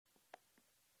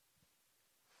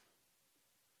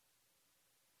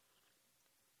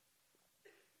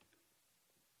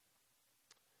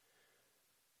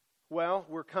Well,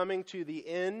 we're coming to the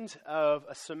end of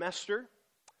a semester,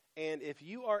 and if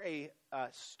you are a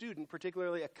student,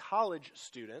 particularly a college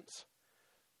student,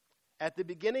 at the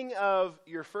beginning of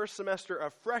your first semester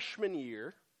of freshman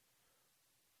year,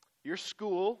 your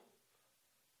school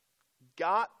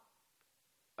got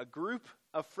a group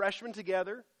of freshmen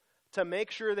together to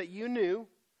make sure that you knew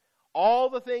all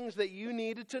the things that you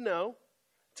needed to know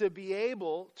to be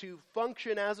able to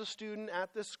function as a student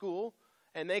at this school.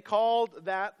 And they called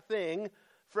that thing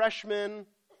freshman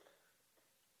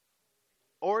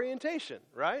orientation,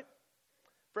 right?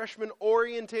 Freshman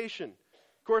orientation.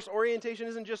 Of course, orientation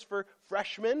isn't just for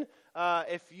freshmen.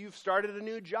 If you've started a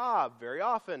new job, very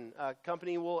often a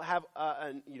company will have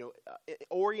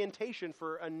orientation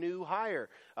for a new hire,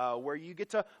 where you get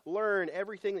to learn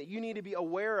everything that you need to be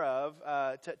aware of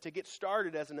to get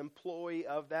started as an employee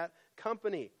of that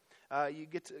company. You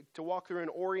get to walk through an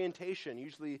orientation,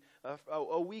 usually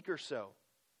a week or so.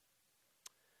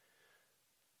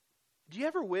 Do you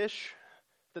ever wish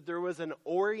that there was an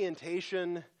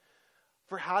orientation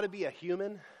for how to be a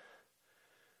human?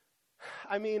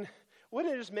 I mean,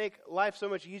 wouldn't it just make life so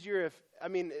much easier if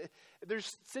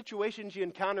there's situations you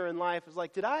encounter in life, it's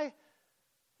like,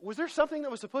 was there something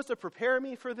that was supposed to prepare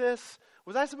me for this?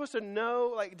 Was I supposed to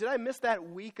know, did I miss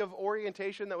that week of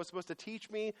orientation that was supposed to teach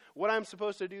me what I'm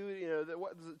supposed to do,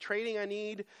 the training I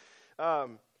need?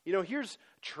 Here's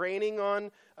training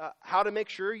on how to make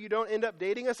sure you don't end up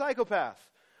dating a psychopath.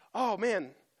 Oh,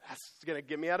 man, that's going to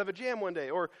get me out of a jam one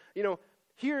day. Or,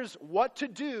 here's what to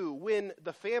do when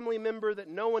the family member that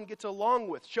no one gets along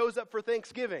with shows up for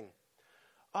Thanksgiving.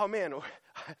 Oh, man,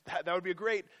 that would be a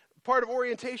great part of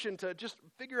orientation, to just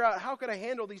figure out how can I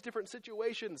handle these different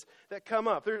situations that come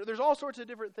up. There's all sorts of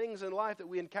different things in life that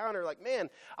we encounter. Like,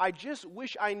 man, I just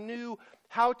wish I knew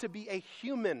how to be a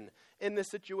human in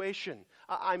this situation.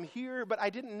 I'm here, but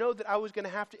I didn't know that I was going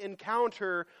to have to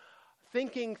encounter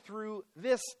thinking through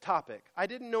this topic. I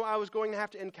didn't know I was going to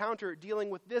have to encounter dealing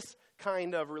with this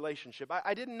kind of relationship.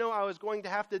 I didn't know I was going to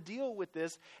have to deal with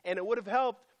this, and it would have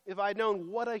helped if I'd known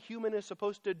what a human is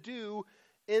supposed to do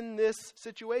in this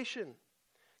situation.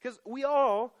 Because we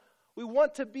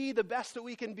want to be the best that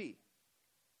we can be.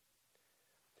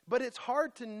 But it's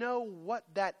hard to know what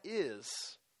that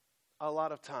is a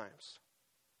lot of times.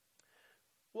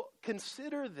 Well,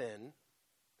 consider then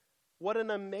what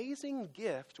an amazing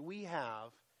gift we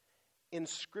have in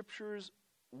Scripture's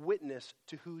witness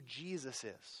to who Jesus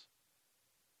is.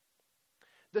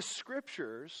 The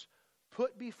Scriptures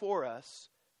put before us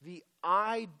the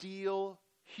ideal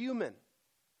human,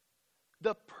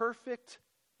 the perfect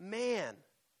man,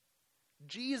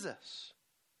 Jesus.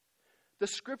 The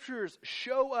Scriptures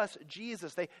show us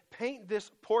Jesus. They paint this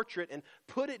portrait and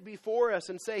put it before us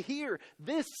and say, here,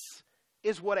 this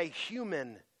is what a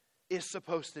human is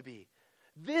supposed to be.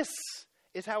 This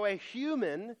is how a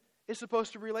human is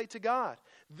supposed to relate to God.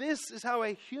 This is how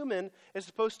a human is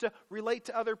supposed to relate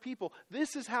to other people.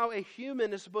 This is how a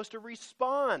human is supposed to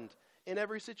respond in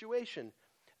every situation.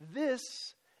 This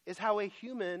is how a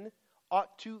human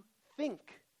ought to think.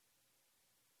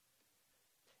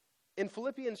 In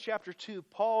Philippians chapter 2,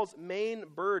 Paul's main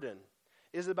burden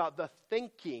is about the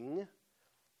thinking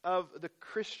of the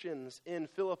Christians in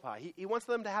Philippi. He wants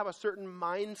them to have a certain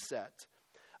mindset,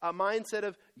 a mindset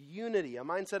of unity, a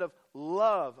mindset of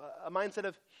love, a mindset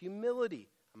of humility,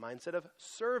 a mindset of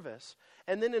service.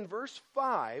 And then in verse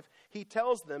 5, he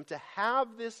tells them to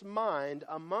have this mind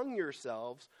among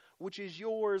yourselves, which is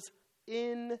yours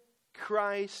in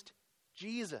Christ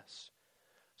Jesus.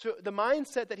 So the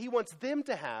mindset that he wants them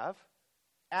to have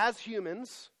as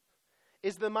humans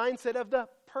is the mindset of the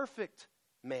perfect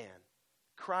man,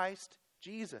 Christ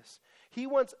Jesus. He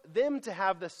wants them to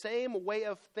have the same way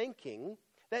of thinking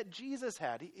that Jesus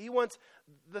had. He wants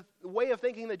the way of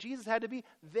thinking that Jesus had to be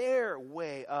their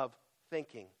way of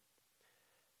thinking.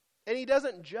 And he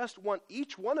doesn't just want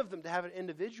each one of them to have it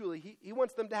individually. He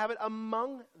wants them to have it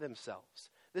among themselves.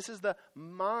 This is the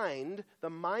mind, the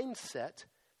mindset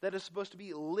that is supposed to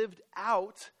be lived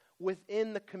out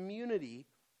within the community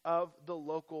of the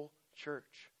local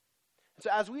church. And so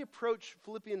as we approach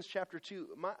Philippians chapter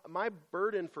 2, my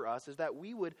burden for us is that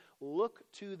we would look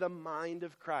to the mind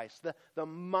of Christ, the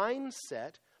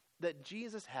mindset that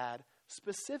Jesus had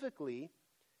specifically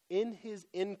in his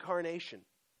incarnation.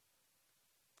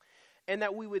 And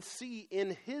that we would see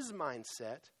in his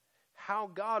mindset how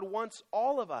God wants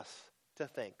all of us to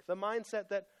think, the mindset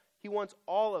that he wants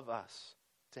all of us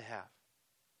to have.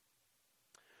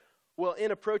 Well,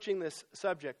 in approaching this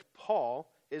subject, Paul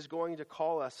is going to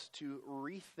call us to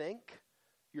rethink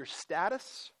your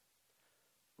status,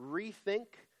 rethink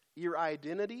your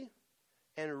identity,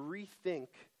 and rethink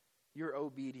your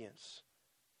obedience.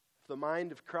 If the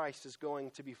mind of Christ is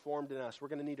going to be formed in us, we're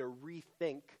going to need to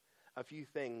rethink a few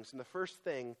things. And the first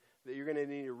thing that you're going to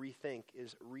need to rethink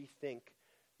is rethink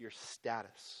your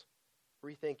status.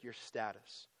 Rethink your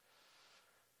status.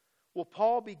 Well,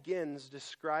 Paul begins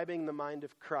describing the mind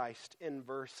of Christ in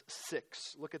verse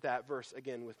 6. Look at that verse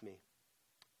again with me.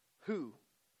 Who?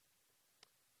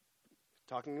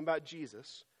 Talking about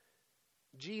Jesus.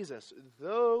 Jesus,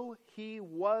 though he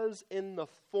was in the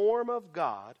form of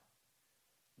God,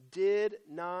 did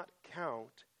not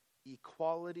count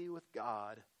equality with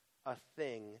God a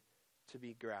thing to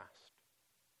be grasped.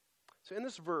 So in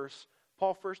this verse,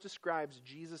 Paul first describes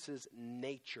Jesus'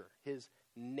 nature, his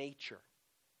nature.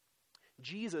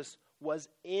 Jesus was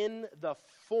in the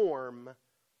form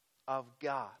of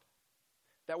God.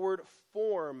 That word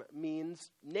form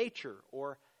means nature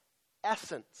or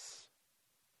essence.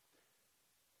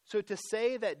 So to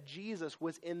say that Jesus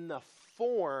was in the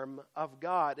form of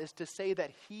God is to say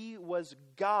that he was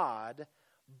God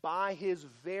by his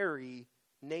very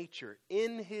nature.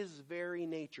 In his very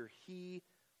nature, he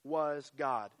was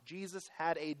God. Jesus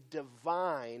had a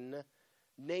divine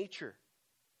nature.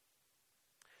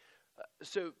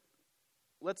 So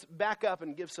let's back up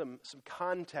and give some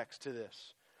context to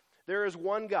this. There is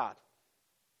one God.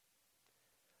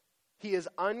 He is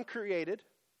uncreated,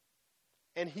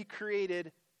 and he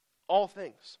created all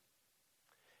things.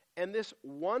 And this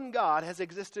one God has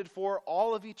existed for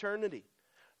all of eternity.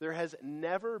 There has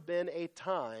never been a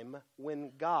time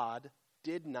when God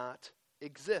did not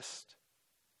exist.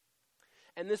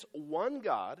 And this one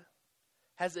God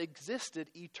has existed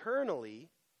eternally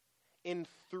in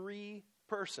three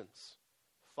persons: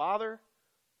 Father,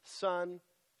 Son,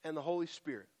 and the Holy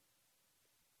Spirit.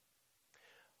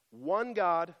 One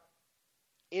God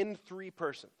in three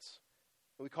persons.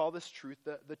 We call this truth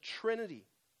the Trinity.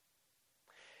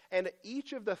 And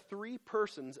each of the three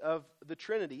persons of the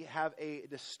Trinity have a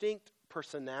distinct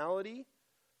personality,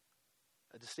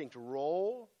 a distinct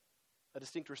role, a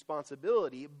distinct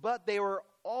responsibility, but they were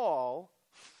all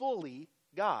fully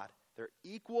God. They're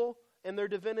equal in their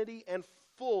divinity and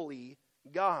fully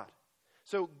God.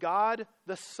 So God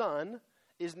the Son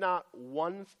is not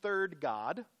 1/3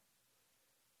 God.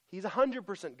 He's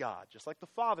 100% God, just like the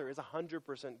Father is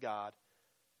 100% God,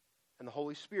 and the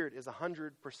Holy Spirit is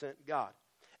 100% God.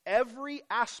 Every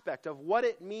aspect of what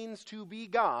it means to be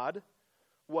God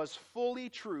was fully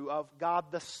true of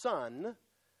God the Son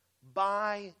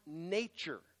by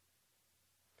nature.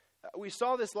 We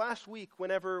saw this last week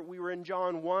whenever we were in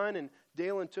John 1, and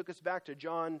Dalen took us back to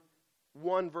John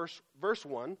 1, verse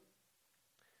 1.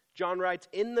 John writes,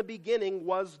 "In the beginning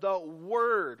was the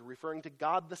Word," referring to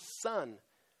God the Son.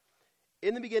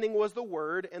 "In the beginning was the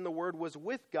Word, and the Word was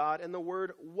with God, and the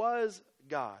Word was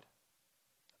God."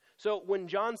 So when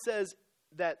John says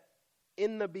that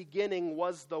in the beginning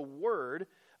was the Word,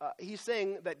 he's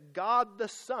saying that God the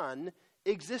Son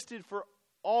existed for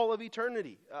all of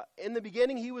eternity. In the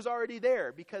beginning, he was already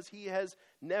there because he has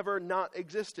never not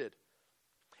existed.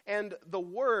 And the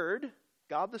Word,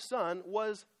 God the Son,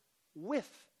 was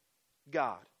with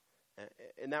God.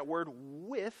 And that word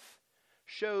 "with"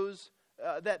 shows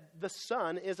that the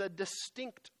Son is a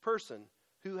distinct person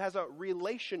who has a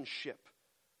relationship,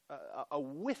 a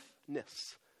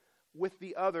withness with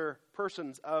the other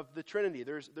persons of the Trinity.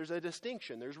 There's a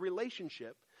distinction, there's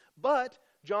relationship. But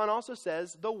John also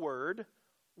says the Word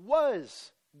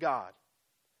was God,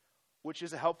 which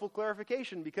is a helpful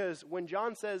clarification, because when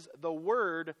John says the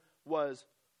Word was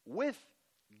with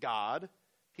God,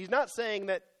 he's not saying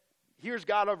that here's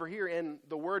God over here and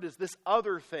the Word is this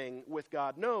other thing with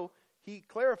God. No, he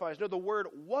clarifies, no, the Word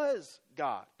was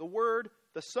God. The Word,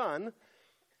 the Son,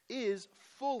 is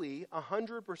fully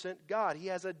 100% God. He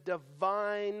has a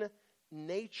divine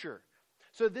nature.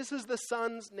 So this is the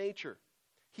Son's nature.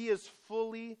 He is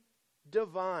fully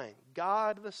divine.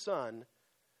 God the Son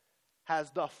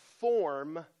has the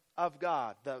form of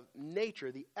God, the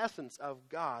nature, the essence of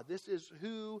God. This is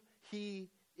who he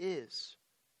is.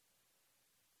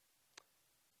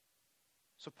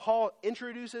 So Paul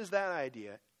introduces that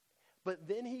idea, but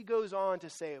then he goes on to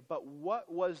say, but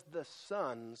what was the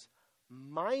Son's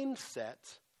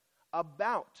mindset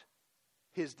about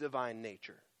his divine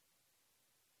nature?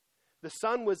 The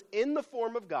Son was in the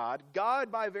form of God,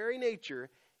 God by very nature,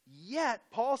 yet,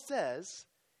 Paul says,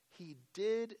 he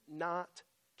did not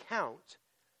count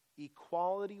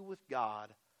equality with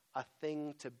God a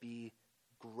thing to be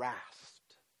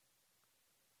grasped.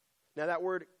 Now that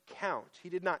word count, he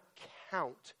did not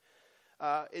count.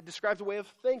 It describes a way of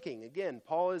thinking. Again,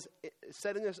 Paul is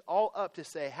setting this all up to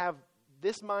say, have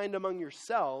this mind among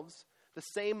yourselves, the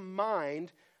same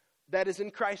mind that is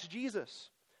in Christ Jesus.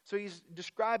 So he's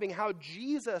describing how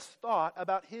Jesus thought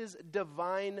about his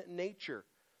divine nature.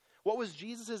 What was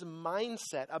Jesus'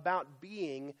 mindset about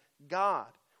being God?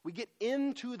 We get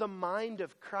into the mind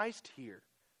of Christ here.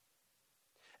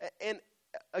 And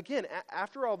again,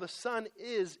 after all, the Son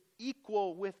is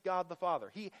equal with God the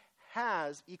Father. He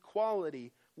has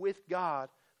equality with God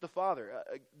the Father.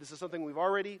 This is something we've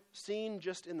already seen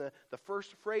just in the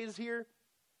first phrase here.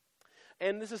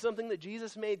 And this is something that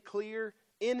Jesus made clear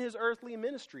in his earthly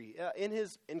ministry, in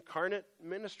his incarnate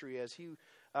ministry as he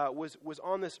was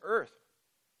on this earth.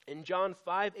 In John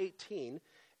 5:18,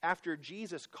 after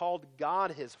Jesus called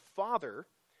God his Father,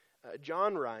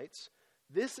 John writes,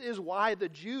 "This is why the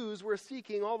Jews were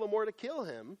seeking all the more to kill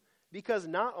him, because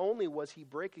not only was he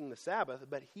breaking the Sabbath,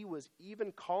 but he was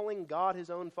even calling God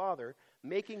his own Father,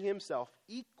 making himself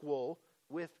equal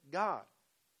with God."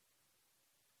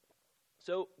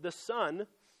 So the Son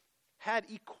had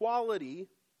equality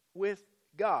with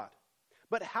God.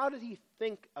 But how did he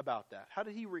think about that? How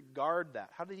did he regard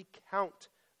that? How did he count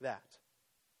that?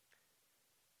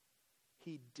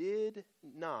 He did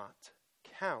not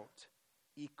count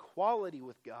equality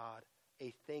with God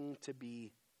a thing to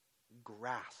be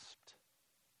grasped.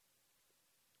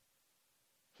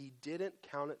 He didn't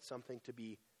count it something to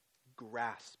be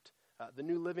grasped. The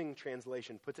New Living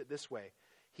Translation puts it this way: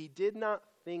 he did not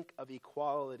think of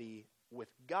equality with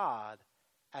God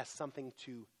as something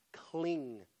to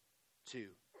cling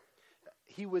to.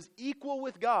 He was equal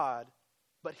with God,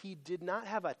 but he did not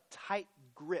have a tight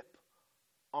grip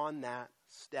on that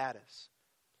status.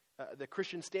 The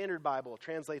Christian Standard Bible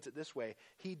translates it this way: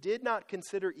 he did not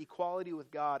consider equality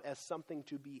with God as something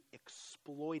to be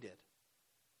exploited.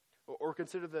 Or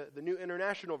consider the New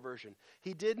International Version: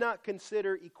 he did not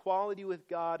consider equality with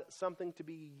God something to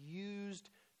be used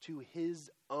to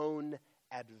his own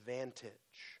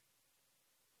advantage.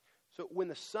 So when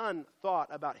the Son thought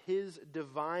about his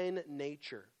divine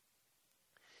nature,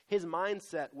 his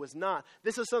mindset was not,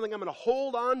 this is something I'm going to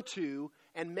hold on to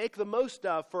and make the most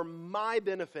of for my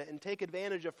benefit and take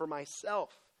advantage of for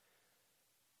myself.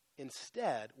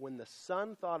 Instead, when the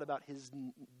Son thought about his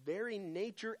very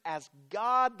nature as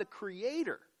God the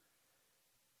Creator,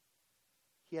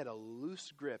 he had a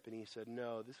loose grip and he said,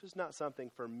 no, this is not something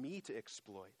for me to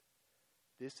exploit.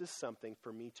 This is something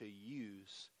for me to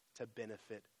use to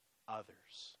benefit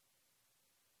others.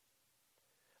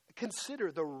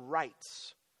 Consider the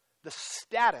rights, the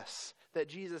status that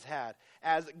Jesus had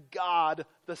as God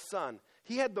the Son.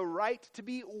 He had the right to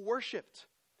be worshiped.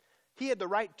 He had the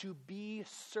right to be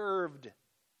served.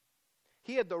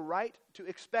 He had the right to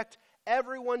expect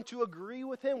everyone to agree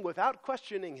with him without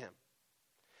questioning him.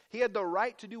 He had the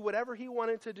right to do whatever he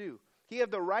wanted to do. He had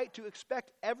the right to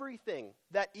expect everything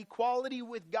that equality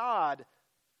with God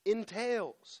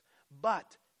entails.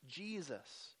 But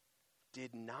Jesus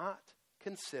did not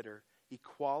consider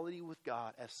equality with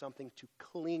God as something to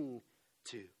cling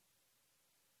to.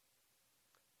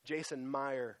 Jason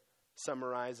Meyer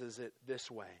summarizes it this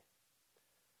way: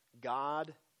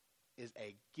 God is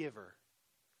a giver,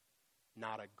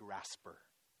 not a grasper.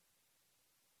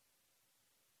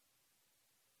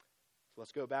 So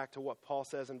let's go back to what Paul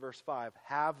says in verse 5.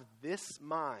 Have this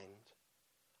mind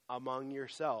among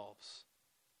yourselves.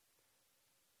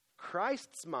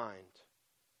 Christ's mind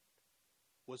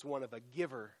was one of a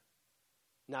giver,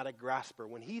 not a grasper.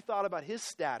 When he thought about his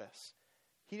status,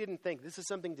 he didn't think this is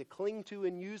something to cling to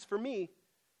and use for me.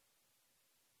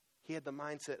 He had the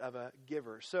mindset of a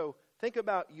giver. So think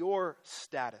about your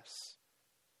status.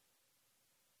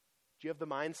 Do you have the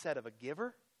mindset of a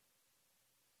giver?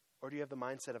 Or do you have the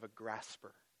mindset of a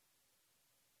grasper?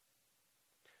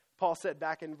 Paul said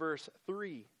back in verse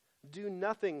 3, do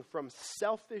nothing from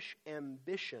selfish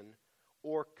ambition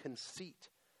or conceit.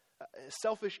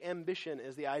 Selfish ambition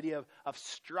is the idea of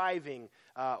striving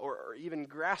or even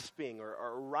grasping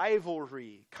or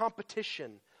rivalry,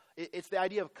 competition. It's the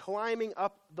idea of climbing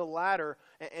up the ladder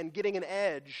and getting an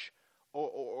edge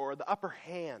or the upper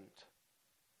hand.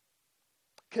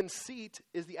 Conceit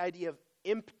is the idea of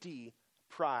empty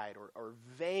pride or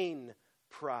vain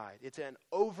pride. It's an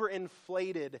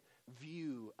overinflated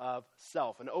view of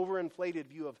self, an overinflated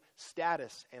view of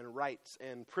status and rights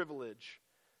and privilege.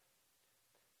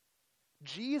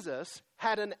 Jesus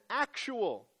had an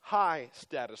actual high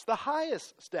status, the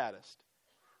highest status,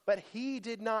 but he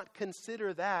did not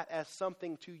consider that as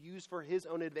something to use for his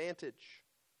own advantage.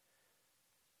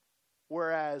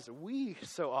 Whereas we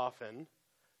so often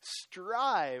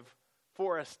strive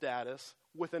for a status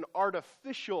with an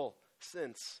artificial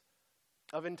sense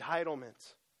of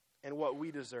entitlement and what we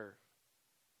deserve.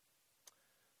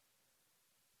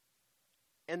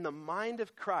 And the mind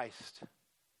of Christ,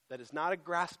 that is not a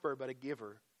grasper but a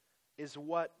giver, is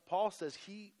what Paul says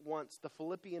he wants the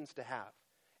Philippians to have.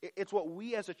 It's what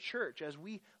we as a church, as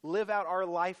we live out our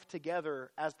life together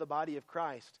as the body of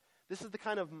Christ, this is the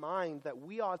kind of mind that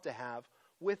we ought to have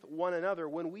with one another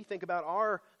when we think about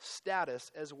our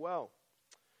status as well.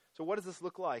 So what does this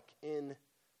look like in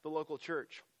the local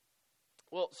church?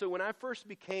 Well, so when I first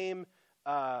became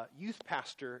youth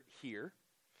pastor here,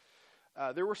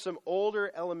 there were some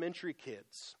older elementary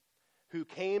kids who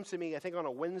came to me, I think on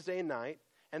a Wednesday night,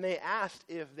 and they asked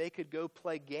if they could go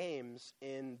play games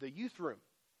in the youth room.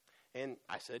 And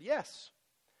I said yes.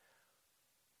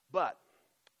 But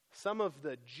some of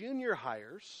the junior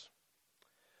hires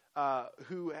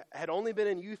who had only been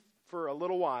in youth for a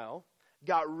little while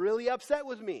got really upset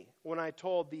with me when I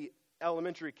told the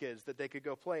elementary kids that they could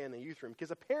go play in the youth room.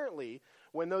 Because apparently,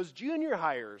 when those junior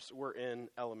hires were in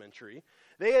elementary,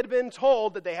 they had been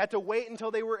told that they had to wait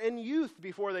until they were in youth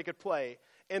before they could play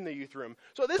in the youth room.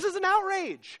 So this is an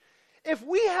outrage. If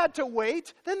we had to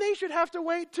wait, then they should have to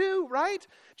wait too, right?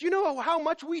 Do you know how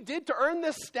much we did to earn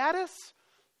this status?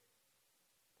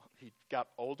 He got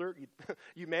older.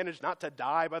 You managed not to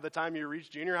die by the time you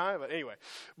reached junior high, but anyway.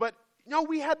 But no,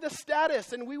 we had the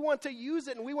status, and we want to use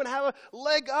it, and we want to have a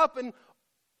leg up and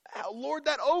lord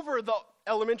that over the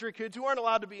elementary kids who aren't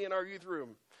allowed to be in our youth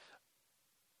room.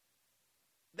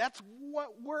 That's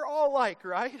what we're all like,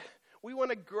 right? We want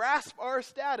to grasp our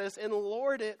status and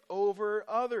lord it over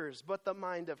others. But the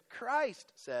mind of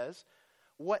Christ says,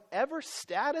 whatever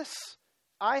status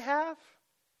I have,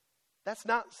 that's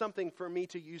not something for me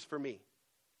to use for me.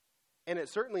 And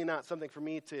it's certainly not something for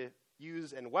me to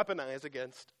use and weaponize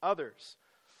against others.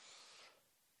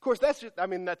 Of course, that's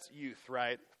youth,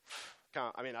 right?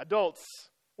 Adults,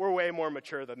 we're way more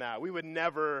mature than that. We would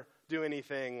never do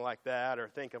anything like that or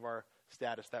think of our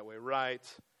status that way, right?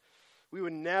 We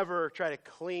would never try to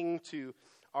cling to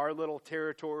our little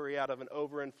territory out of an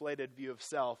overinflated view of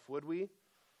self, would we?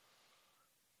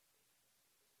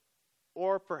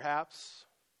 Or perhaps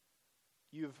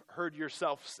you've heard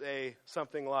yourself say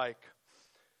something like,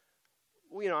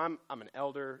 well, I'm an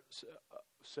elder,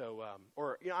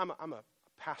 I'm a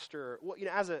pastor. Well,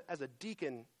 as a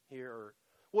deacon here,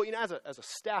 or as a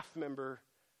staff member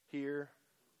here,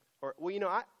 or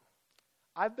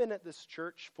I've been at this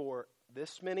church for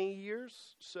this many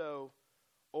years,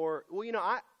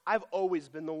 I've always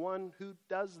been the one who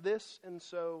does this, and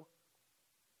so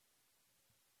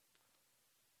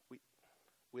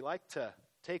we like to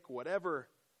take whatever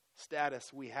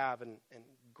status we have and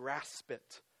grasp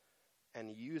it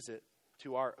and use it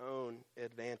to our own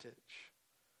advantage.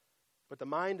 But the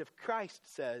mind of Christ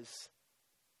says,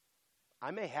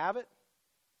 I may have it,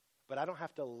 but I don't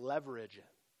have to leverage it.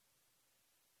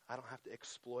 I don't have to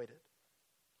exploit it.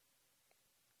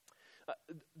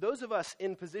 Those of us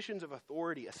in positions of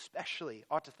authority especially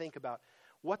ought to think about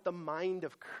what the mind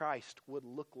of Christ would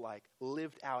look like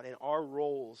lived out in our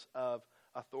roles of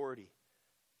authority.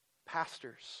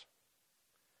 Pastors,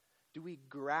 do we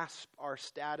grasp our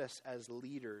status as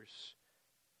leaders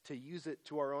to use it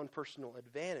to our own personal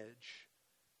advantage,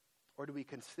 or do we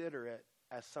consider it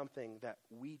as something that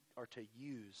we are to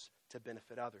use to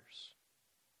benefit others?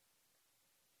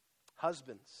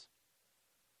 Husbands,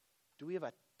 do we have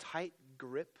a tight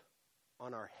grip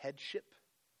on our headship?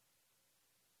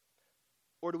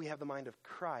 Or do we have the mind of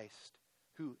Christ,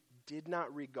 who did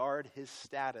not regard his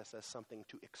status as something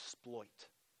to exploit?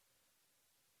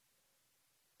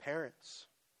 Parents,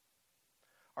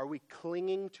 are we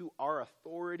clinging to our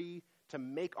authority to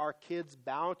make our kids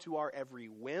bow to our every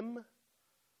whim?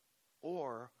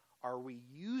 Or are we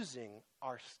using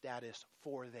our status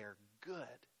for their good?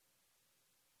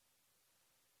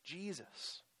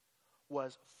 Jesus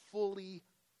was fully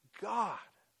God.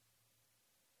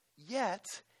 Yet,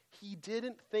 he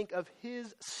didn't think of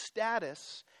his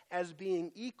status as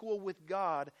being equal with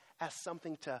God as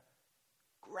something to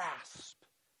grasp,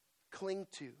 cling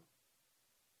to.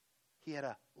 He had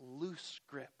a loose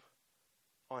grip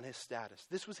on his status.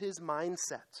 This was his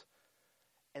mindset.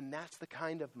 And that's the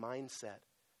kind of mindset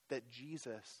that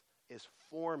Jesus is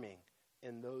forming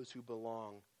in those who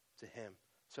belong to him.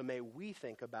 So may we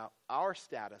think about our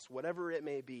status, whatever it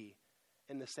may be,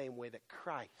 in the same way that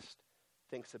Christ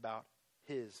thinks about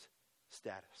his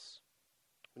status.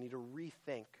 We need to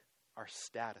rethink our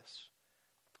status.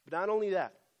 But not only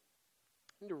that,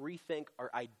 we need to rethink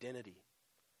our identity.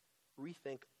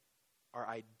 Rethink our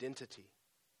identity.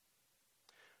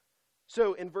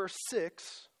 So in verse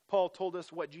 6, Paul told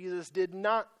us what Jesus did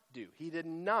not do. He did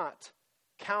not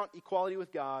count equality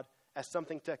with God as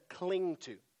something to cling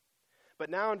to. But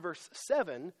now in verse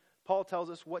 7, Paul tells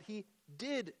us what he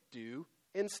did do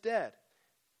instead.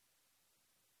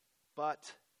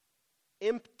 But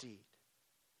emptied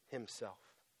himself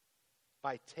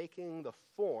by taking the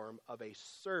form of a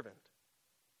servant,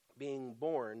 being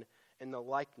born in the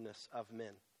likeness of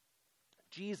men.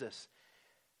 Jesus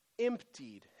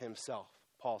emptied himself,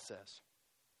 Paul says.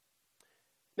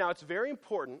 Now, it's very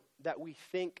important that we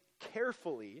think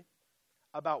carefully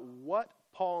about what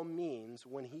Paul means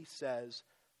when he says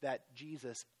that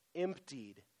Jesus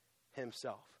emptied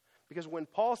himself. Because when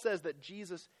Paul says that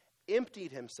Jesus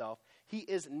emptied himself, he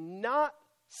is not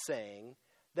saying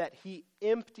that he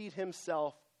emptied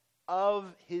himself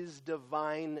of his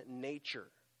divine nature.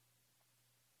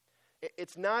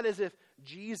 It's not as if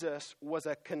Jesus was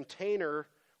a container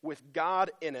with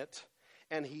God in it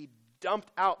and he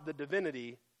dumped out the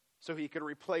divinity so he could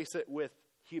replace it with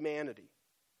humanity.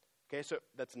 Okay, so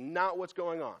that's not what's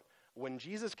going on. When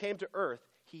Jesus came to earth,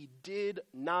 he did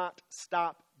not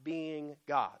stop being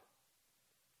God.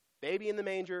 Baby in the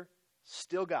manger,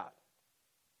 still God.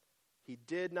 He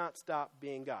did not stop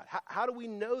being God. How do we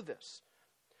know this?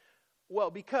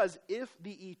 Well, because if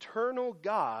the eternal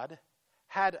God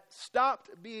had stopped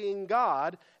being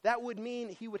God, that would mean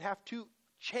he would have to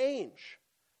change.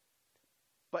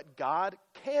 But God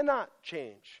cannot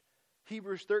change.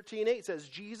 Hebrews 13:8 says,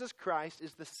 Jesus Christ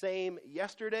is the same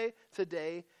yesterday,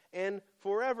 today, and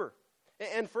forever.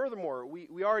 And furthermore,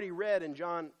 we already read in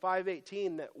John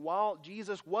 5:18 that while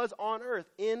Jesus was on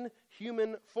earth in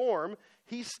human form,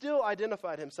 he still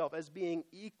identified himself as being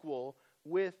equal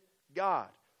with God.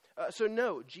 So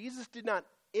no, Jesus did not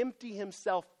empty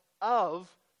himself of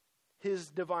his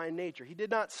divine nature. He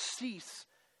did not cease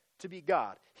to be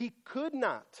God. He could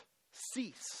not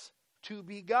cease to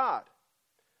be God.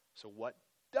 So what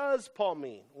does Paul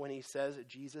mean when he says that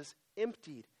Jesus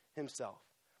emptied himself?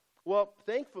 Well,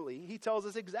 thankfully, he tells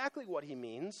us exactly what he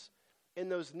means in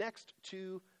those next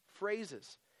two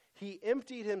phrases. He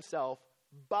emptied himself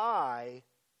by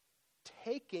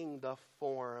taking the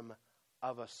form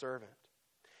of a servant.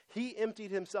 He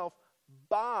emptied himself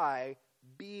by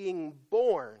being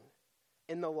born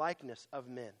in the likeness of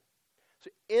men. So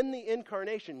in the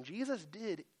incarnation, Jesus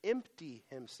did empty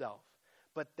himself,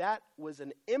 but that was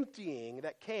an emptying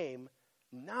that came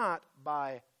not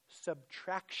by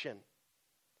subtraction.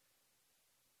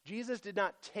 Jesus did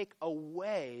not take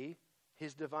away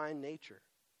his divine nature.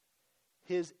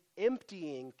 His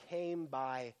emptying came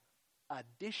by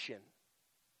addition.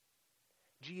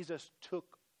 Jesus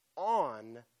took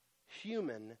on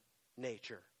human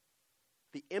nature.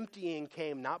 The emptying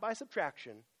came not by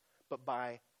subtraction, but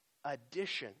by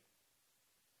addition.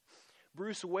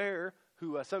 Bruce Ware,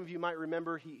 who some of you might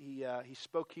remember, he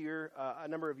spoke here a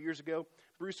number of years ago.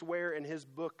 Bruce Ware, in his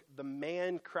book, The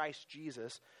Man Christ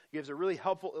Jesus, gives a really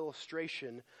helpful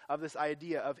illustration of this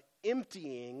idea of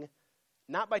emptying,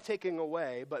 not by taking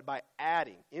away, but by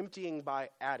adding. Emptying by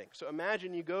adding. So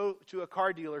imagine you go to a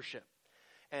car dealership,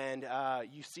 and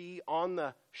you see on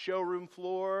the showroom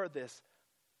floor this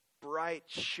bright,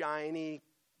 shiny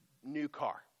new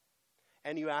car.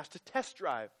 And you ask to test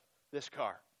drive this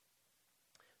car.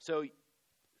 So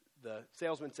the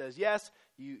salesman says yes.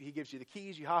 He gives you the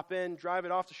keys. You hop in, drive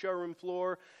it off the showroom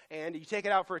floor, and you take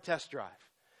it out for a test drive.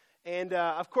 And,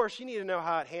 of course, you need to know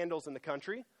how it handles in the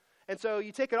country. And so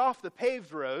you take it off the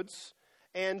paved roads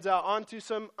and onto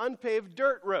some unpaved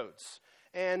dirt roads.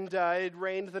 And it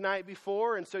rained the night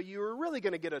before, and so you were really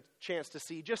going to get a chance to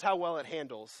see just how well it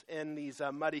handles in these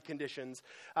muddy conditions.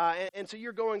 And so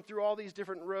you're going through all these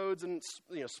different roads and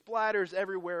splatters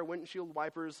everywhere, windshield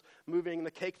wipers moving the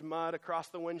caked mud across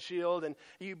the windshield, and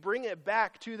you bring it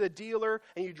back to the dealer,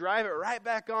 and you drive it right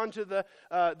back onto the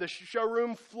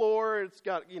showroom floor. It's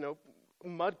got,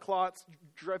 mud clots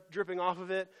dripping off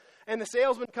of it. And the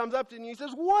salesman comes up to you and he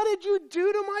says, "What did you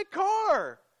do to my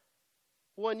car?"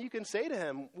 Well, and you can say to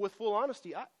him with full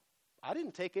honesty, I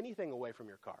didn't take anything away from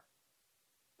your car.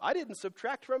 I didn't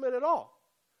subtract from it at all.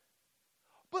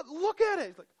 But look at it.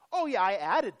 It's like, oh yeah, I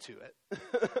added to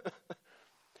it.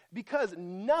 Because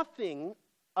nothing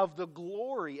of the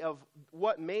glory of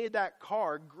what made that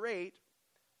car great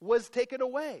was taken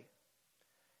away.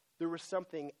 There was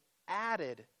something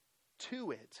added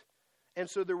to it. And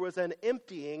so there was an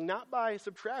emptying, not by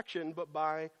subtraction, but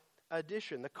by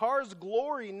addition. The car's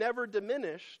glory never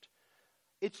diminished.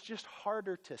 It's just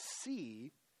harder to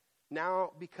see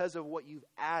now because of what you've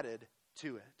added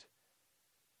to it.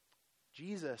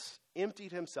 Jesus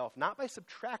emptied himself, not by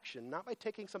subtraction, not by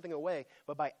taking something away,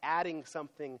 but by adding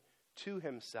something to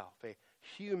himself, a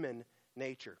human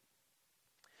nature.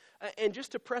 And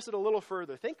just to press it a little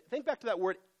further, think back to that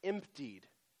word emptied.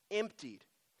 Emptied.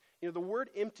 The word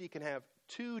empty can have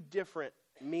two different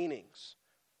meanings.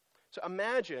 So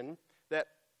imagine that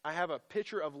I have a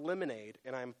pitcher of lemonade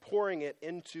and I'm pouring it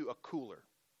into a cooler.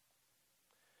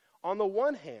 On the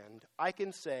one hand, I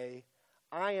can say,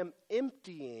 I am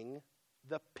emptying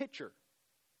the pitcher,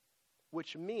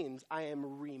 which means I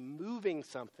am removing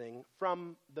something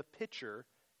from the pitcher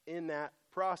in that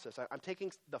process. I'm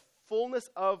taking the fullness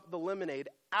of the lemonade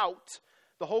out,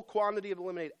 the whole quantity of the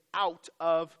lemonade out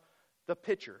of the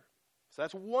pitcher. So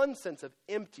that's one sense of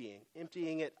emptying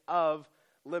it of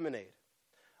lemonade.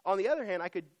 On the other hand, I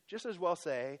could just as well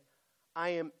say, I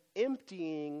am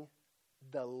emptying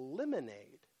the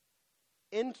lemonade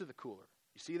into the cooler.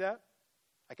 You see that?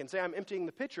 I can say I'm emptying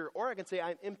the pitcher, or I can say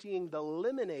I'm emptying the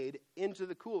lemonade into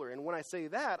the cooler. And when I say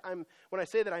that I'm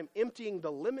emptying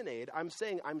the lemonade, I'm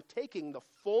saying I'm taking the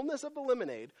fullness of the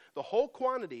lemonade, the whole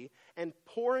quantity, and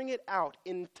pouring it out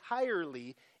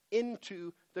entirely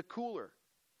into the cooler.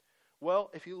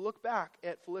 Well, if you look back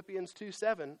at Philippians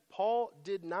 2:7, Paul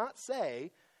did not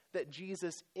say that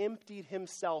Jesus emptied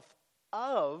himself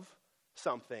of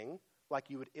something, like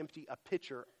you would empty a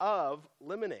pitcher of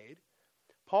lemonade.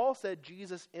 Paul said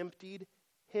Jesus emptied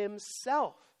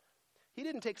himself. He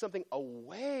didn't take something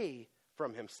away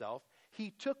from himself. He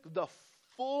took the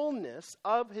fullness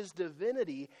of his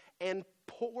divinity and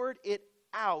poured it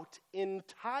out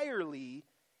entirely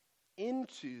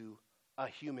into a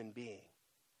human being.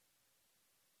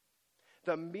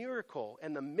 The miracle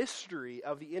and the mystery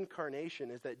of the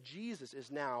incarnation is that Jesus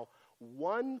is now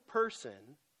one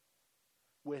person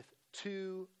with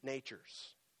two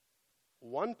natures.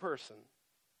 One person,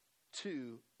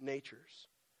 two natures.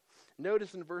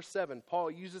 Notice in verse 7,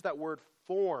 Paul uses that word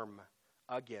form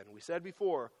again. We said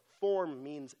before, form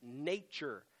means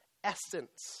nature,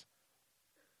 essence.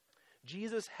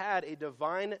 Jesus had a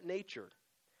divine nature,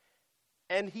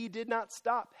 and he did not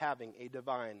stop having a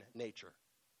divine nature.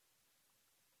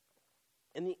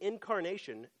 In the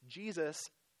incarnation,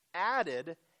 Jesus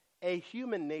added a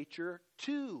human nature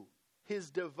to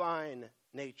his divine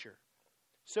nature,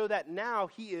 so that now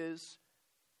he is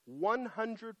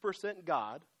 100%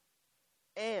 God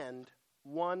and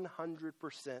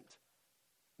 100%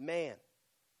 man.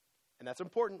 And that's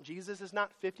important. Jesus is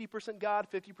not 50% God,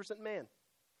 50% man.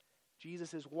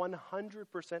 Jesus is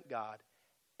 100% God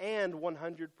and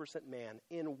 100% man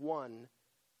in one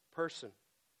person.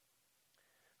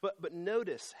 But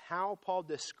notice how Paul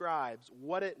describes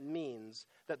what it means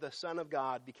that the Son of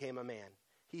God became a man.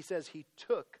 He says he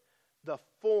took the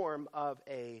form of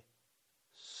a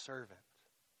servant.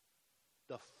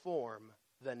 The form,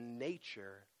 the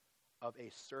nature of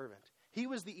a servant. He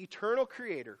was the eternal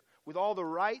creator with all the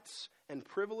rights and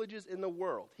privileges in the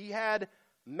world. He had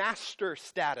master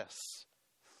status.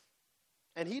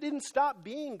 And he didn't stop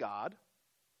being God,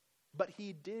 but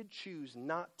he did choose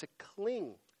not to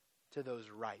cling to those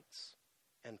rights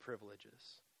and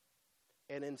privileges.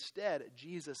 And instead,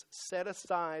 Jesus set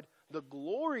aside the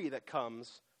glory that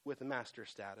comes with master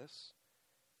status,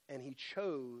 and he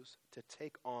chose to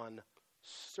take on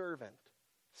servant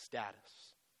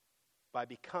status by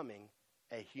becoming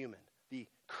a human. The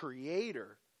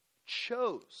Creator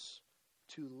chose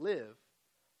to live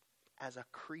as a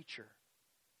creature.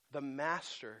 The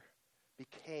Master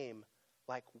became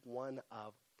like one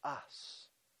of us.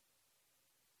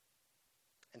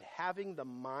 And having the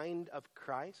mind of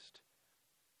Christ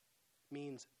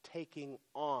means taking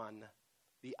on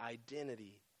the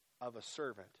identity of a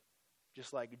servant,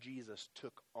 just like Jesus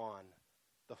took on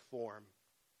the form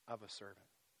of a servant.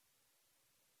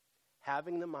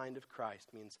 Having the mind of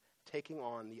Christ means taking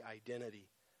on the identity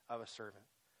of a servant.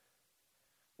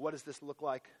 What does this look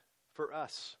like for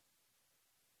us?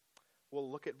 We'll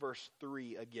look at verse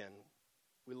 3 again.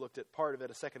 We looked at part of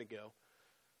it a second ago.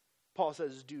 Paul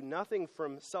says, do nothing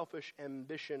from selfish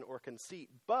ambition or conceit,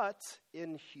 but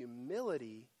in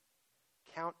humility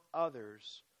count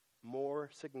others more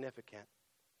significant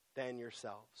than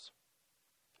yourselves.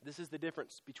 This is the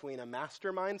difference between a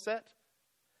master mindset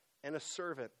and a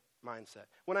servant mindset.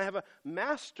 When I have a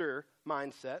master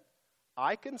mindset,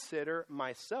 I consider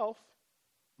myself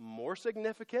more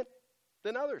significant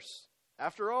than others.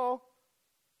 After all,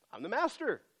 I'm the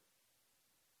master.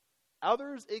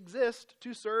 Others exist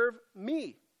to serve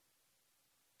me.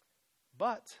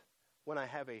 But when I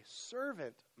have a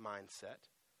servant mindset,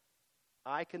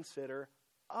 I consider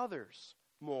others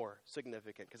more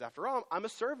significant. Because after all, I'm a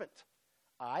servant.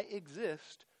 I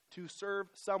exist to serve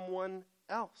someone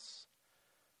else.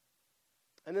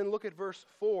 And then look at verse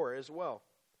 4 as well.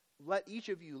 Let each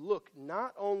of you look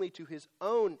not only to his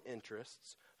own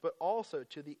interests, but also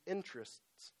to the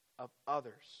interests of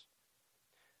others.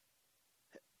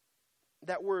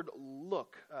 That word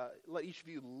look, let each of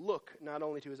you look not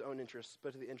only to his own interests,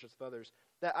 but to the interests of others.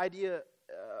 That idea,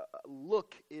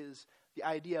 look, is the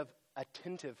idea of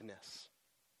attentiveness.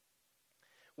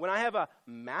 When I have a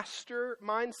master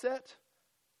mindset,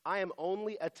 I am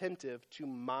only attentive to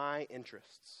my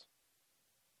interests.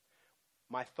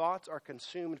 My thoughts are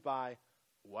consumed by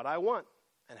what I want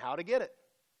and how to get it.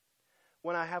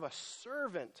 When I have a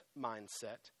servant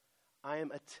mindset, I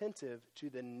am attentive to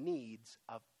the needs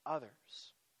of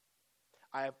others.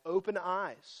 I have open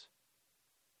eyes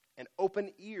and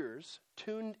open ears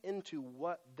tuned into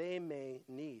what they may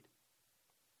need.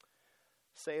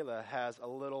 Selah has a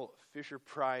little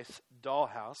Fisher-Price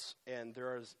dollhouse, and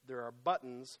there are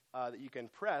buttons that you can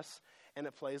press, and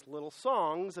it plays little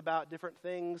songs about different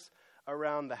things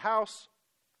around the house.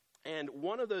 And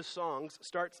one of those songs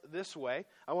starts this way.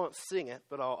 I won't sing it,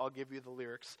 but I'll give you the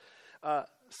lyrics.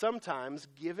 Sometimes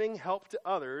giving help to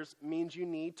others means you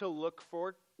need to look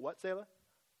for, what, Selah?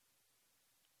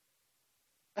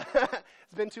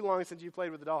 It's been too long since you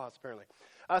played with the dollhouse, apparently.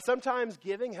 Sometimes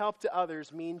giving help to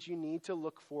others means you need to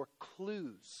look for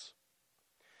clues.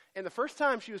 And the first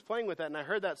time she was playing with that and I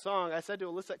heard that song, I said to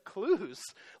Alyssa, clues?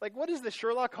 Like, what is this,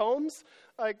 Sherlock Holmes?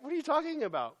 Like, what are you talking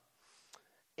about?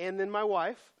 And then my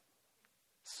wife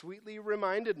sweetly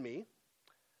reminded me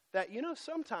that,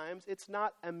 sometimes it's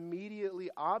not immediately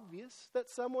obvious that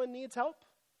someone needs help.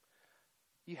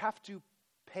 You have to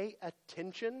pay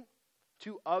attention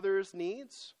to others'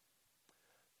 needs.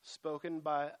 Spoken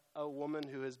by a woman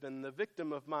who has been the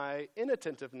victim of my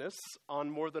inattentiveness on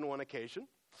more than one occasion.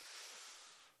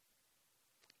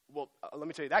 Well, let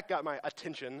me tell you, that got my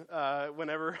attention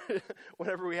whenever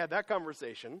we had that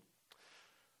conversation.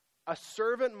 A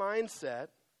servant mindset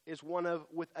is one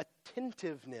with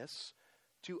attentiveness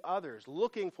to others,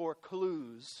 looking for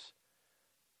clues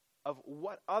of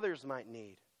what others might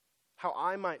need, how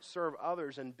I might serve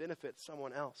others and benefit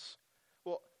someone else.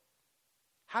 Well,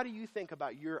 how do you think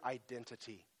about your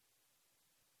identity?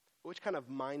 Which kind of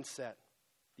mindset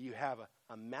do you have?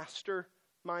 A master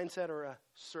mindset or a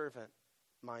servant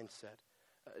mindset?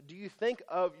 Do you think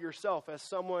of yourself as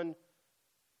someone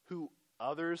who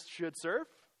others should serve?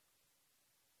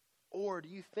 Or do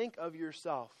you think of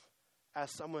yourself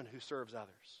as someone who serves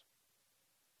others?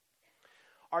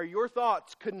 Are your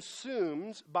thoughts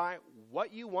consumed by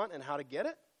what you want and how to get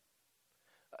it?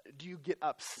 Do you get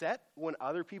upset when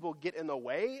other people get in the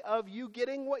way of you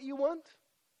getting what you want?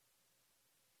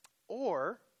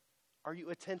 Or are you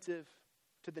attentive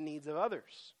to the needs of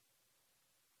others?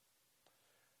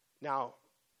 Now,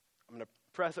 I'm going to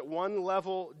press it one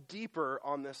level deeper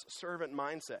on this servant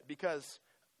mindset, because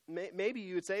maybe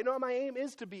you would say, no, my aim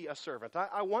is to be a servant.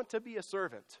 I want to be a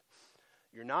servant.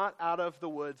 You're not out of the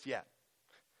woods yet.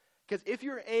 Because if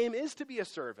your aim is to be a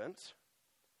servant,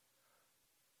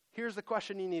 here's the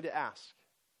question you need to ask.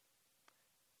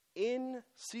 In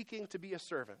seeking to be a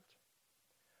servant,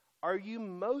 are you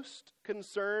most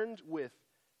concerned with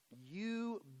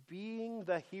you being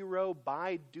the hero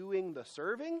by doing the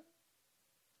serving?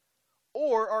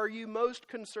 Or are you most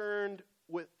concerned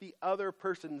with the other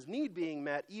person's need being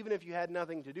met, even if you had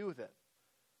nothing to do with it?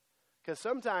 Because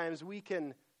sometimes we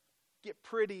can get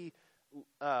pretty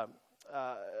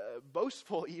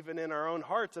boastful even in our own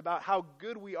hearts about how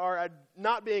good we are at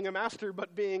not being a master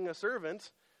but being a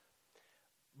servant.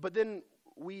 But then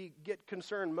we get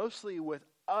concerned mostly with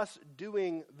us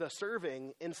doing the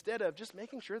serving instead of just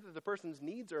making sure that the person's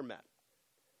needs are met.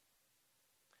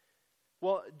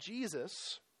 Well,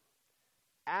 Jesus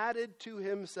added to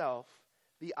himself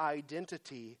the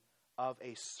identity of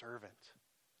a servant.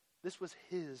 This was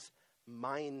his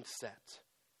mindset.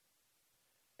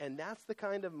 And that's the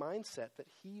kind of mindset that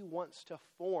he wants to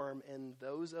form in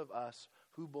those of us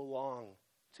who belong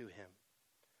to him.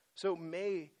 So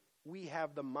may we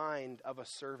have the mind of a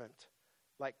servant,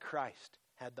 like Christ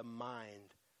had the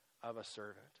mind of a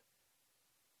servant.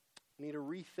 We need to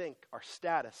rethink our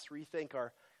status, rethink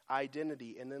our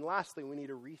identity, and then lastly, we need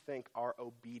to rethink our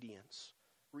obedience.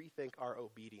 Rethink our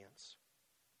obedience.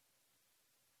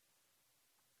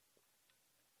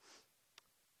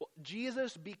 Well,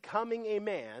 Jesus becoming a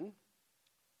man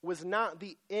was not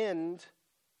the end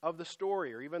of the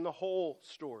story, or even the whole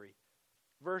story.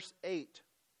 Verse 8.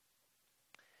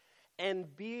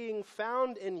 And being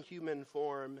found in human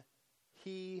form,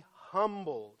 he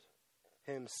humbled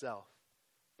himself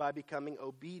by becoming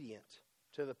obedient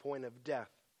to the point of death,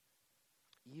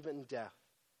 even death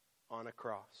on a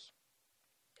cross.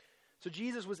 So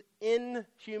Jesus was in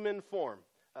human form.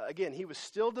 Again, he was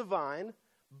still divine,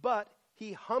 but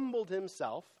he humbled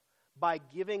himself by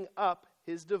giving up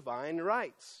his divine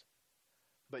rights.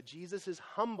 But Jesus'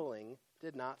 humbling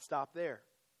did not stop there.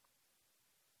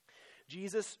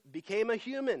 Jesus became a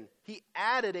human. He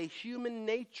added a human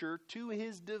nature to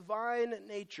his divine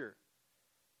nature.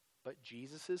 But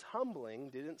Jesus' humbling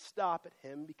didn't stop at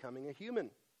him becoming a human.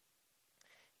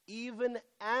 even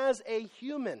as a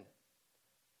human,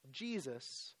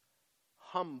 Jesus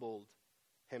humbled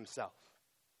himself.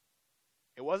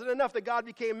 It wasn't enough that God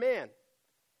became man.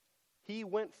 He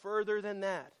went further than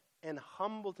that and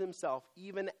humbled himself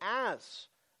even as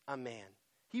a man.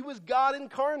 He was God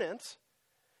incarnate.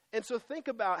 And so think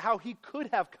about how he could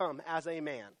have come as a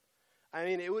man. I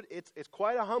mean, it's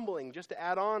quite a humbling just to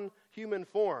add on human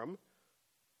form.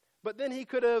 But then he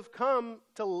could have come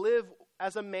to live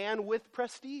as a man with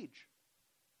prestige.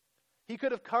 He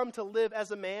could have come to live as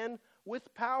a man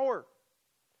with power.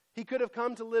 He could have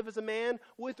come to live as a man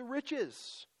with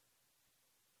riches.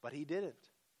 But he didn't.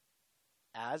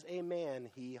 As a man,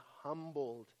 he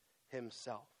humbled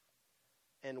himself.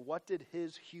 And what did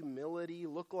his humility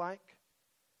look like?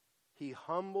 He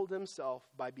humbled himself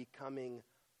by becoming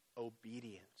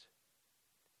obedient.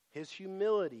 His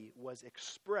humility was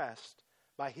expressed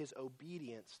by his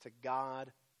obedience to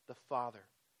God the Father.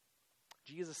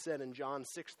 Jesus said in John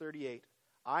 6:38,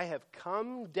 I have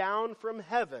come down from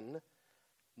heaven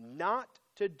not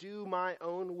to do my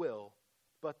own will,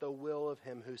 but the will of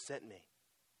him who sent me.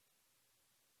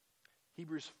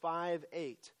 Hebrews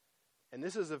 5:8, and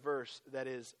this is a verse that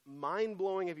is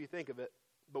mind-blowing if you think of it,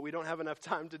 but we don't have enough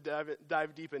time to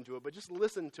dive deep into it. But just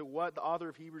listen to what the author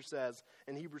of Hebrews says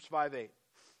in Hebrews 5:8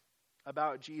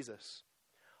 about Jesus.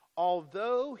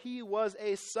 Although he was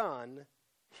a son,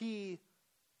 he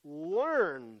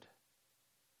learned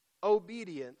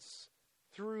obedience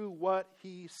through what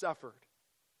he suffered.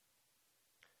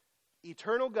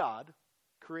 Eternal God,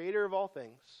 creator of all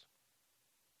things,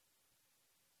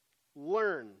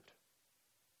 learned.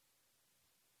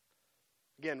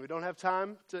 Again, we don't have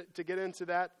time to get into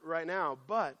that right now,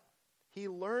 but he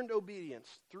learned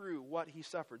obedience through what he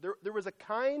suffered. There was a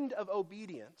kind of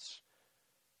obedience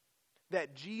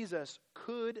that Jesus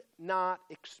could not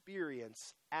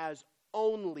experience as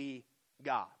only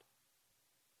God.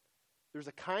 There's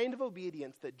a kind of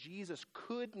obedience that Jesus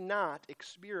could not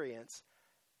experience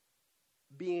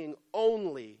being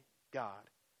only God.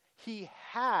 He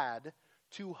had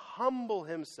to humble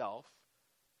himself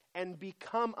and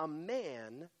become a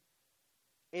man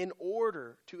in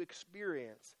order to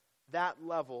experience that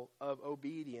level of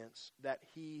obedience that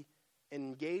he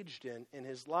engaged in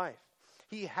his life.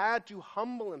 He had to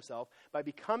humble himself by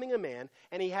becoming a man,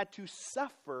 and he had to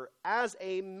suffer as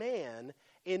a man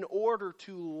in order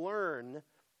to learn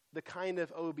the kind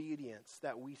of obedience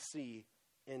that we see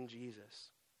in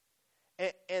Jesus.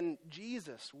 And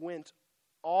Jesus went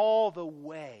all the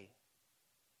way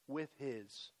with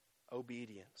his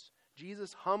obedience.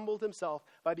 Jesus humbled himself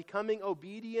by becoming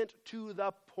obedient to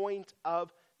the point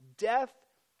of death.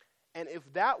 And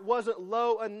if that wasn't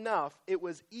low enough, it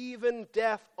was even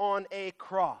death on a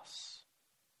cross.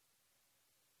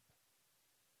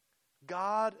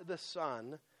 God the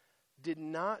Son did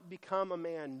not become a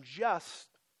man just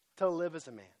to live as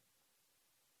a man.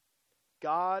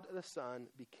 God the Son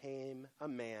became a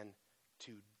man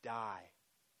to die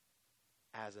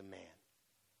as a man.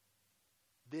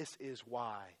 This is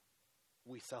why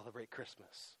we celebrate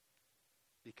Christmas.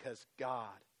 Because God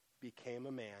became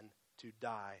a man to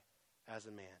die as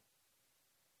a man.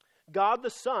 God the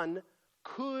Son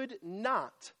could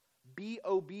not be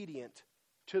obedient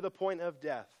to the point of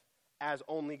death as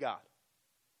only God.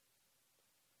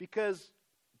 Because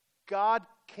God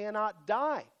cannot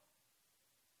die.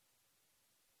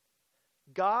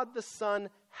 God the Son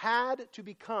had to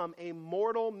become a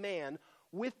mortal man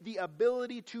with the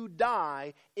ability to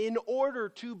die in order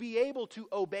to be able to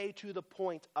obey to the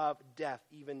point of death,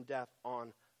 even death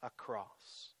on a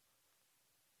cross.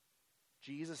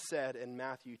 Jesus said in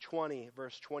Matthew 20,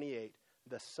 verse 28,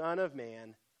 the Son of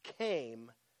Man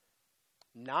came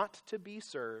not to be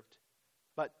served,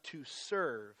 but to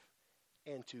serve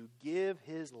and to give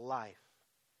his life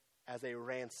as a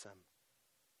ransom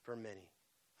for many.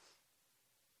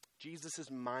 Jesus'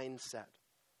 mindset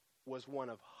was one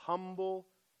of humble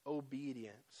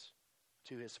obedience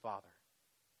to his Father.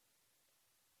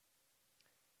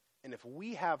 And if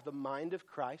we have the mind of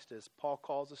Christ, as Paul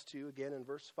calls us to again in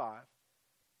verse 5,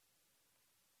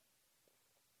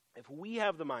 if we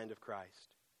have the mind of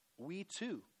Christ, we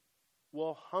too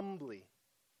will humbly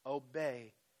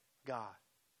obey God.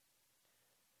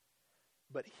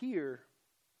 But here,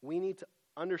 we need to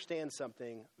understand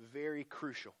something very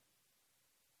crucial.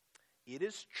 It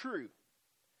is true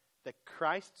that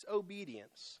Christ's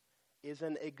obedience is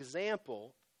an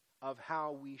example of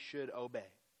how we should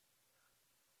obey.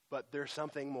 But there's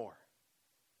something more.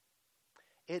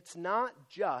 It's not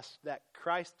just that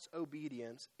Christ's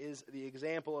obedience is the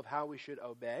example of how we should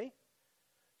obey.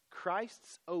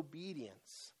 Christ's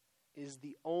obedience is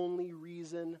the only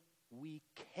reason we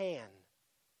can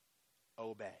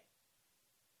obey.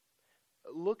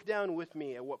 Look down with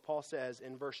me at what Paul says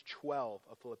in verse 12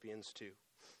 of Philippians 2.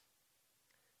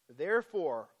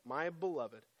 Therefore, my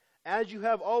beloved, as you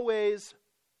have always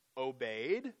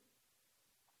obeyed,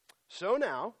 so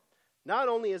now, not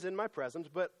only as in my presence,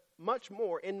 but much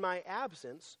more in my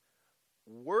absence,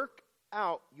 work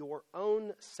out your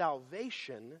own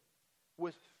salvation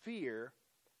with fear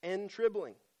and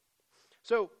trembling.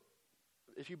 So,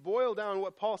 if you boil down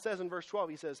what Paul says in verse 12,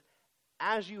 he says,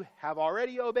 as you have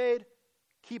already obeyed,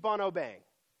 keep on obeying.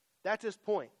 That's his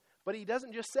point. But he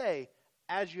doesn't just say,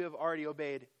 as you have already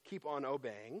obeyed, keep on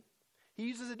obeying. He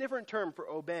uses a different term for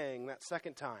obeying that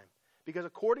second time. Because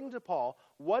according to Paul,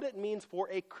 what it means for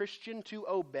a Christian to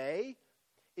obey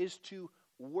is to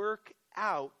work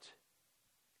out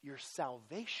your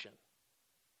salvation.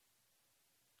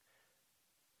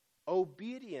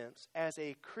 Obedience as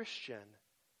a Christian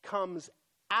comes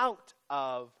out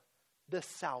of the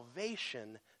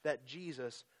salvation that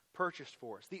Jesus purchased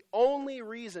for us. The only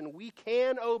reason we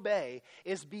can obey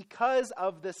is because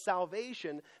of the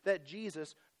salvation that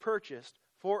Jesus purchased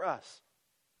for us.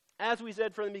 As we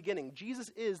said from the beginning, Jesus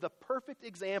is the perfect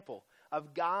example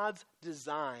of God's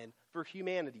design for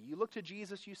humanity. You look to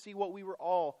Jesus, you see what we were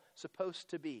all supposed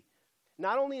to be.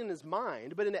 Not only in his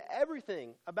mind, but in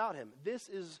everything about him. This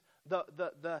is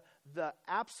the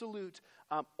absolute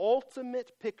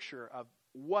ultimate picture of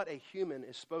what a human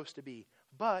is supposed to be.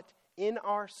 But in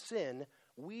our sin,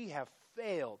 we have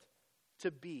failed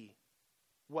to be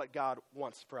what God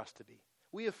wants for us to be.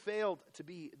 We have failed to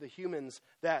be the humans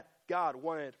that God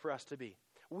wanted for us to be.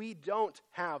 We don't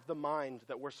have the mind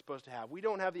that we're supposed to have. We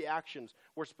don't have the actions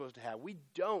we're supposed to have. We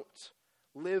don't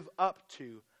live up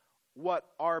to what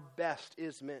our best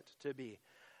is meant to be.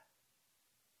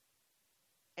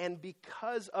 And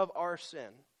because of our sin,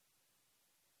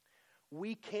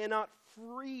 we cannot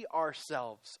free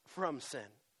ourselves from sin.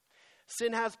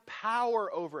 Sin has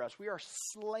power over us. We are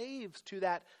slaves to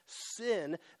that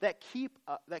sin that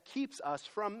keeps us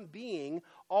from being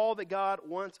all that God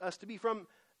wants us to be,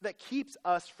 that keeps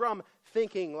us from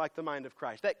thinking like the mind of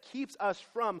Christ, that keeps us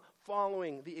from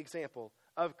following the example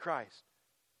of Christ.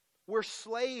 We're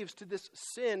slaves to this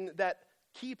sin that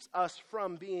keeps us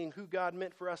from being who God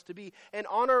meant for us to be. And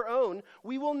on our own,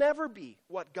 we will never be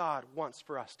what God wants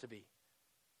for us to be.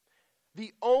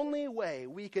 The only way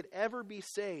we could ever be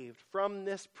saved from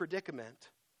this predicament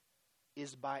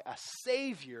is by a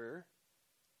Savior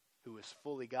who is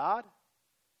fully God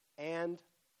and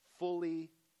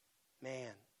fully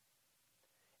man.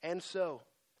 And so,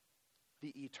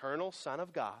 the eternal Son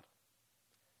of God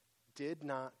did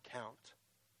not count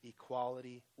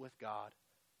equality with God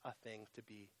a thing to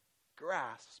be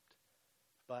grasped,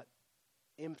 but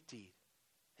emptied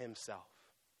himself,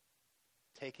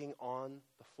 taking on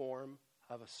the form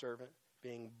of a servant,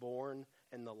 being born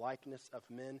in the likeness of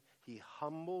men. He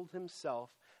humbled himself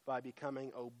by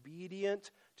becoming obedient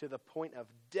to the point of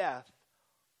death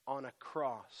on a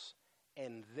cross.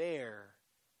 And there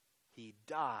he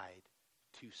died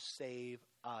to save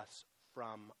us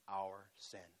from our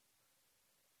sin.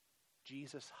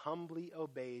 Jesus humbly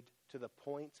obeyed to the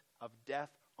point of death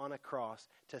on a cross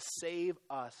to save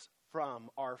us from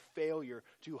our failure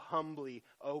to humbly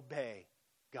obey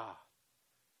God.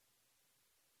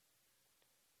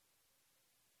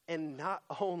 And not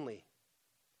only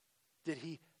did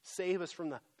he save us from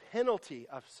the penalty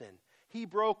of sin, he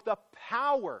broke the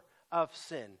power of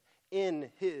sin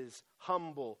in his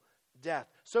humble death.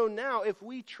 So now, if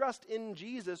we trust in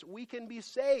Jesus, we can be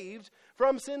saved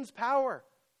from sin's power.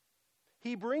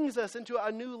 He brings us into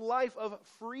a new life of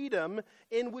freedom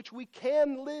in which we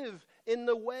can live in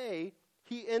the way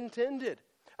he intended.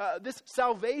 This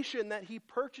salvation that he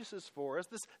purchases for us,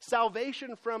 this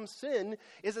salvation from sin,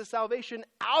 is a salvation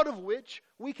out of which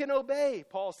we can obey,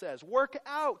 Paul says. Work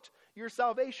out your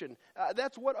salvation.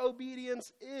 That's what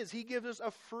obedience is. He gives us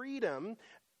a freedom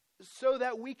so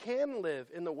that we can live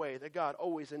in the way that God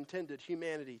always intended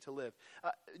humanity to live.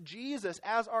 Jesus,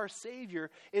 as our Savior,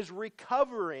 is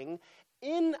recovering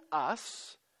in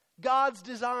us God's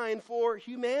design for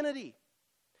humanity.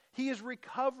 He is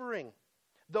recovering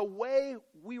the way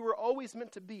we were always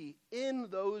meant to be in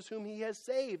those whom he has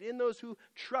saved, in those who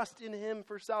trust in him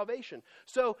for salvation.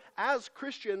 So as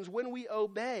Christians, when we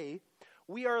obey,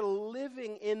 we are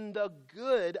living in the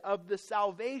good of the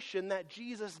salvation that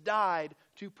Jesus died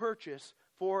to purchase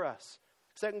for us.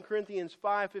 2 Corinthians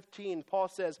 5:15, Paul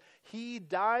says, he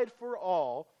died for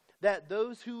all, that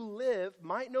those who live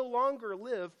might no longer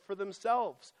live for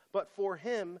themselves, but for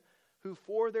him who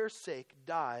for their sake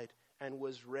died and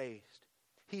was raised.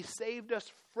 He saved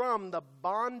us from the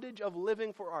bondage of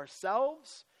living for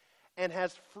ourselves and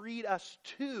has freed us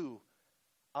to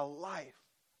a life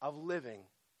of living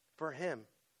for him.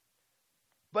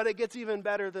 But it gets even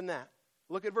better than that.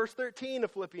 Look at verse 13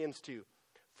 of Philippians 2.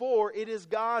 For it is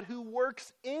God who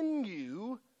works in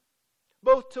you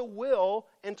both to will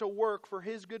and to work for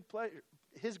his good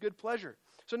pleasure.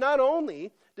 So not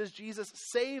only does Jesus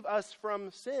save us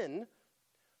from sin,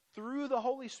 through the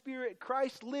Holy Spirit,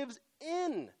 Christ lives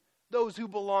in those who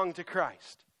belong to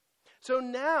Christ. So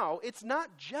now it's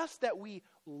not just that we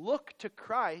look to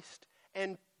Christ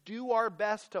and do our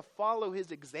best to follow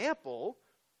his example.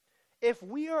 If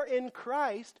we are in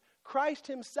Christ, Christ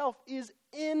himself is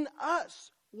in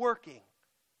us working.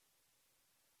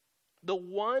 The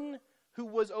one who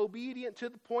was obedient to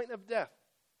the point of death.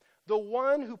 The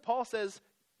one who Paul says,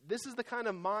 this is the kind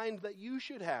of mind that you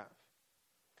should have.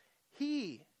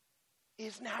 He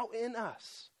is now in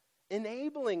us,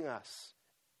 enabling us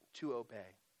to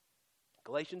obey.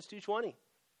 Galatians 2:20.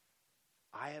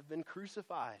 I have been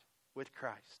crucified with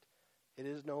Christ. It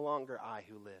is no longer I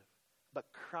who live,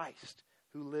 but Christ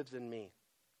who lives in me.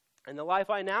 And the life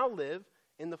I now live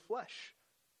in the flesh,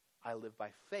 I live by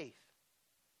faith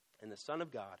in the Son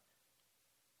of God,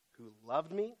 who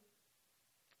loved me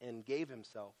and gave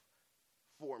himself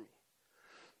for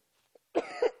me.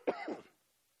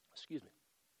 Excuse me.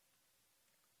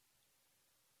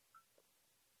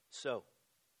 So,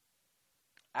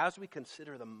 as we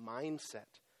consider the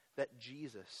mindset that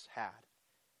Jesus had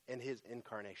in his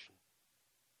incarnation,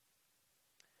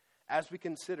 as we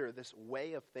consider this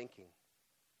way of thinking,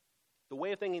 the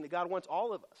way of thinking that God wants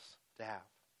all of us to have,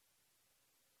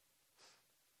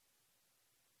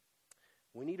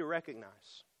 we need to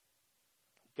recognize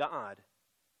God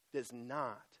does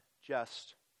not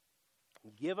just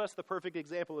give us the perfect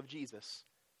example of Jesus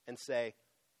and say,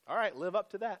 all right, live up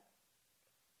to that.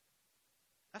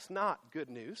 That's not good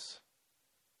news.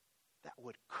 That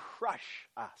would crush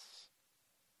us.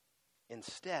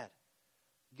 Instead,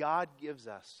 God gives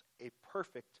us a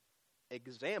perfect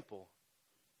example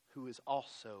who is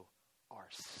also our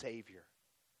Savior,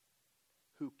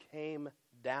 who came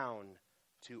down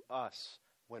to us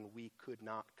when we could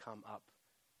not come up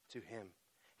to him.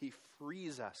 He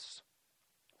frees us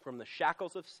from the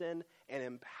shackles of sin and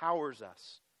empowers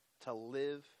us to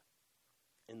live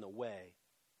in the way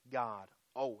God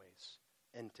always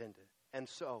intended. And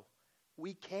so,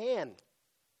 we can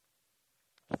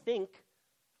think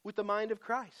with the mind of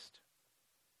Christ.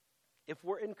 If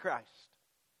we're in Christ,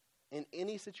 in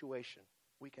any situation,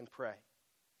 we can pray,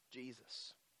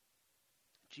 Jesus,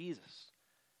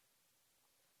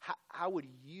 how would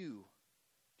you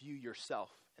view yourself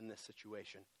in this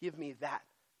situation? Give me that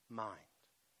mind.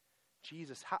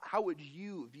 Jesus, how would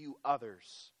you view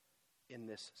others in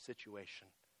this situation?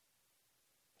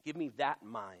 Give me that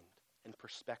mind and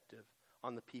perspective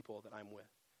on the people that I'm with.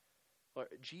 Lord,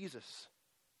 Jesus,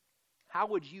 how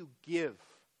would you give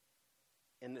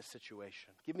in this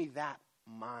situation? Give me that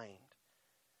mind.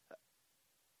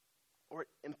 Or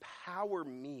empower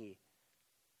me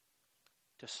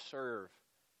to serve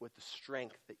with the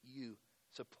strength that you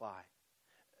supply.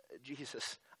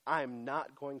 Jesus, I'm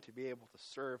not going to be able to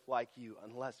serve like you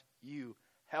unless you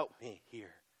help me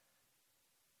here.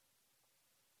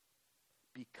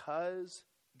 Because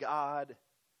God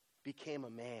became a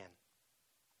man,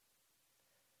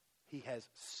 he has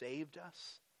saved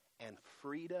us and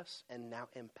freed us and now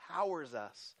empowers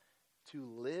us to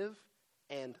live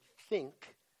and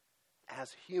think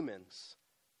as humans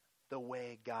the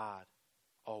way God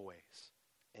always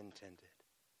intended.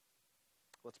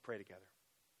 Let's pray together.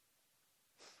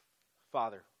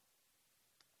 Father,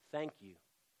 thank you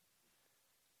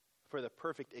for the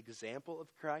perfect example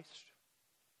of Christ,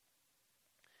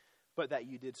 but that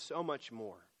you did so much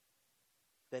more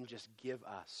than just give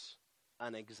us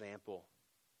an example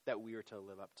that we are to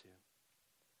live up to.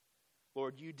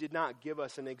 Lord, you did not give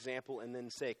us an example and then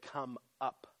say, come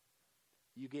up.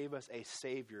 You gave us a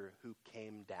Savior who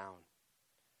came down.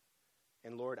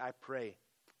 And Lord, I pray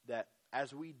that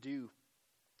as we do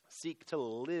seek to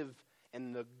live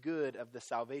in the good of the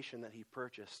salvation that he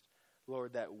purchased,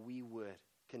 Lord, that we would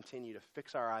continue to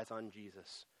fix our eyes on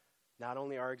Jesus, not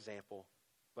only our example,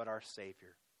 but our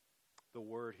Savior, the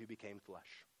Word who became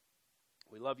flesh.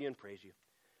 We love you and praise you.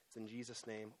 It's in Jesus'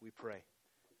 name we pray.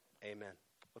 Amen.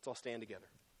 Let's all stand together.